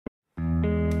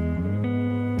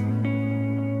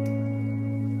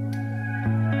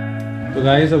तो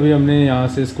गाइस अभी हमने यहाँ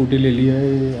से स्कूटी ले ली है।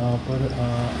 यहाँ पर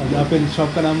अभी आपके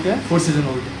शॉप का नाम क्या है? 4 सीज़न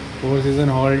हॉल्ट। 4 सीज़न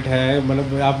हॉल्ट है।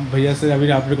 मतलब आप भैया से अभी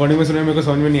आप रिकॉर्डिंग में सुने, मेरे को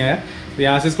समझ में नहीं आया। तो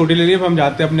यहाँ से स्कूटी ले ली, हम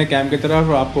जाते हैं अपने कैंप की तरफ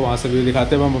और आपको वहाँ से व्यू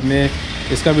दिखाते हैं। हम अपने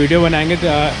इसका वीडियो बनाएंगे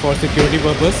फॉर सिक्योरिटी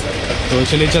पर्पज़। तो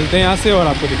चलिए चलते हैं यहाँ से और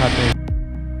आपको दिखाते हैं।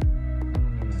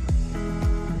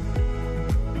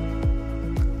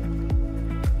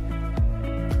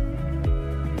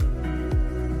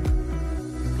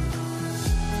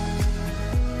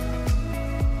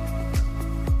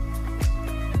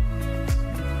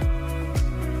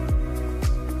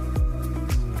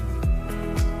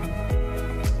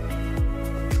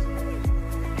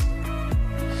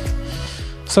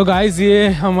 सो गाइस ये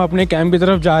हम अपने कैंप की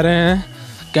तरफ जा रहे हैं,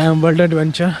 कैंप वर्ल्ड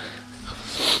एडवेंचर।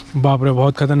 बाप रे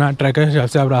बहुत ख़तरनाक ट्रैक है,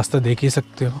 जैसे आप रास्ता देख ही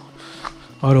सकते हो।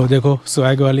 और वो देखो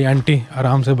स्वैग वाली आंटी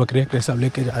आराम से बकरी सब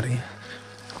लेके जा रही है।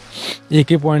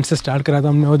 एक ही पॉइंट से स्टार्ट करा था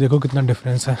हमने, वो देखो कितना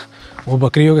डिफरेंस है। वो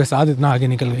बकरियों के साथ इतना आगे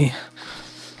निकल गई है।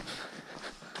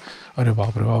 अरे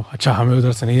बाप रे बाप। अच्छा हमें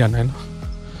उधर से नहीं जाना है ना,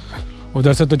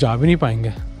 उधर से तो जा भी नहीं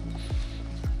पाएंगे।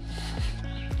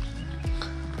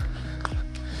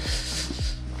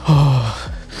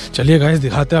 चलिए गाइस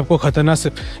दिखाते हैं आपको खतरनाक से।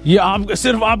 ये आप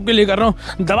सिर्फ आपके लिए कर रहा हूँ,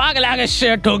 दबा के लाके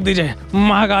शेयर ठोक दीजिए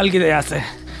महाकाल की दया से।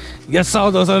 ये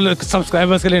 100-200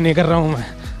 सब्सक्राइबर्स के लिए नहीं कर रहा हूँ मैं,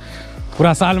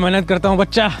 पूरा साल मेहनत करता हूँ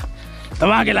बच्चा।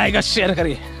 दबा के लाइक शेयर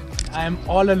करिए। I am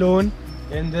all alone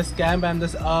in this camp and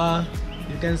this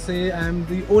you can say I am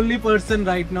the only person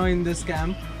right now in this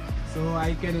camp, so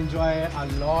I can enjoy a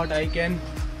lot. I can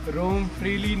Rome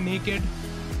freely naked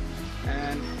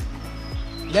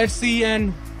and let's see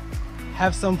and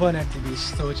have some fun at the beach।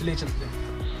 तो चलिए चलते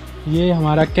हैं। ये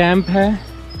हमारा camp है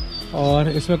और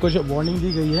इसमें कुछ वार्निंग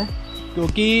दी गई है,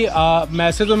 क्योंकि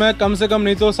वैसे तो मैं कम से कम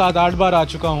नहीं तो 7-8 बार आ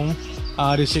चुका हूँ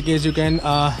Rishikesh. You can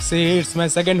say it's my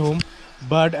second home,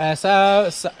 but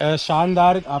ऐसा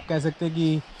शानदार आप कह सकते हैं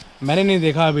कि मैंने नहीं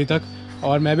देखा अभी तक।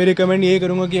 और मैं भी रिकमेंड यही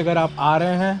करूँगा कि अगर आप आ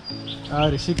रहे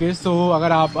हैं ऋषिकेश, तो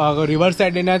अगर रिवर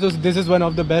साइड लेना है तो this is one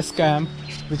of the best camp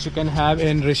which you can have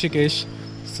in Rishikesh.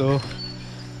 सो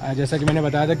जैसा कि मैंने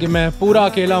बताया था कि मैं पूरा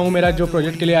अकेला हूँ, मेरा जो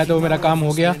प्रोजेक्ट के लिए आया था वो मेरा काम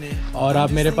हो गया और अब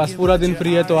मेरे पास पूरा दिन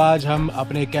फ्री है। तो आज हम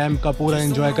अपने कैंप का पूरा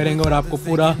एंजॉय करेंगे और आपको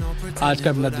पूरा आज का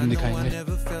अपना दिन दिखाएंगे।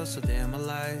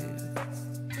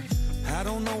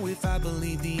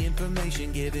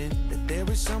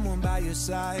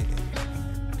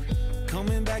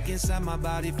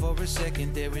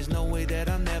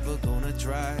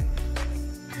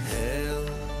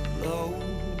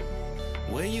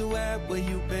 Where you at, where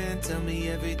you been, tell me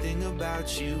everything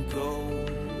about you. Go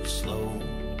slow,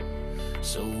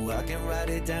 so I can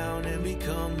write it down and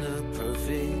become the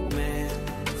perfect man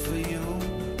for you.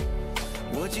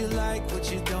 What you like,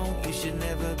 what you don't, you should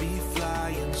never be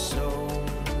flying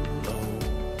solo.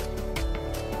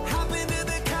 Hop into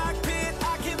the cockpit,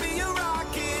 I can be your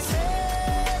rocket.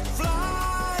 Hey,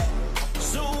 fly.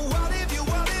 So what if you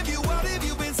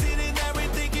been sitting there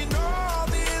and thinking all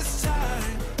this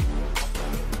time?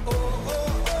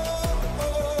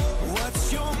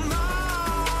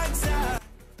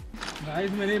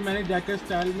 Guys मैंने jacket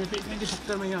style में फेंकने के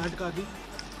चक्कर में यहाँ अटका दी।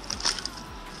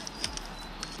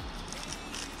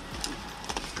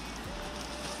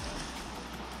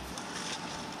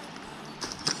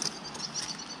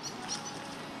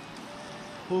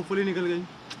 Hopefully निकल गई।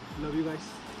 Love you guys.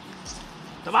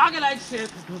 दबा के लाइक शेयर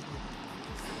ठोक दो।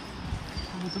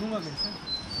 उतरूंगा कैसे?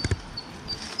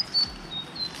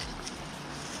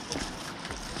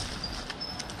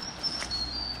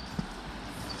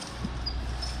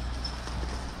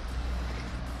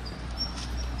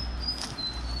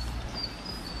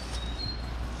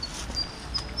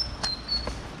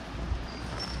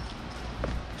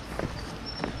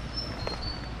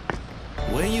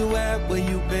 Where you at, where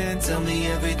you been, tell me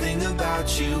everything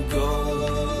about you.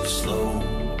 Go slow,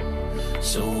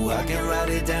 so I can write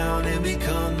it down and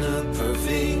become the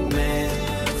perfect man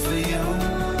for you.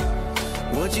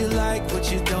 What you like,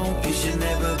 what you don't, you should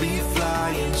never be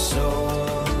flying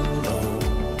solo.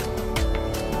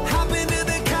 Hop into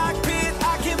the cockpit,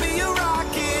 I can be your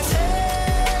rocket.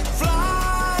 Hey,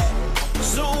 fly.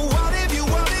 So what if you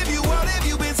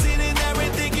been sitting there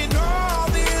and thinking all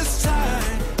this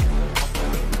time?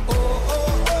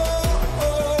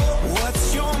 What's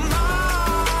your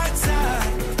mind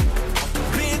type?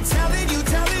 Been telling you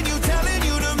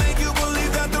to make you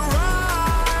believe that the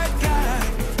right guy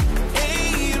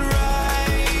ain't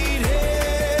right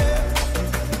here.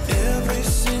 Every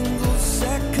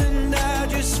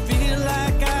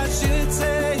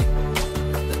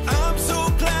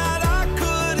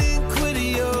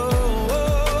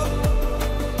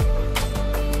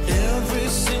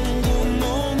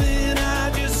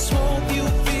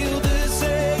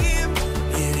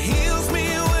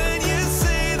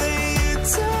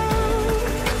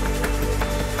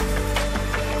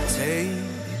take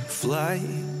flight.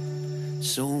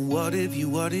 So what if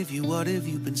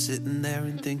you been sitting there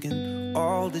and thinking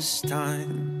all this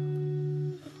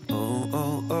time? Oh,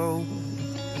 oh, oh.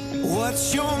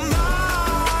 What's your mind?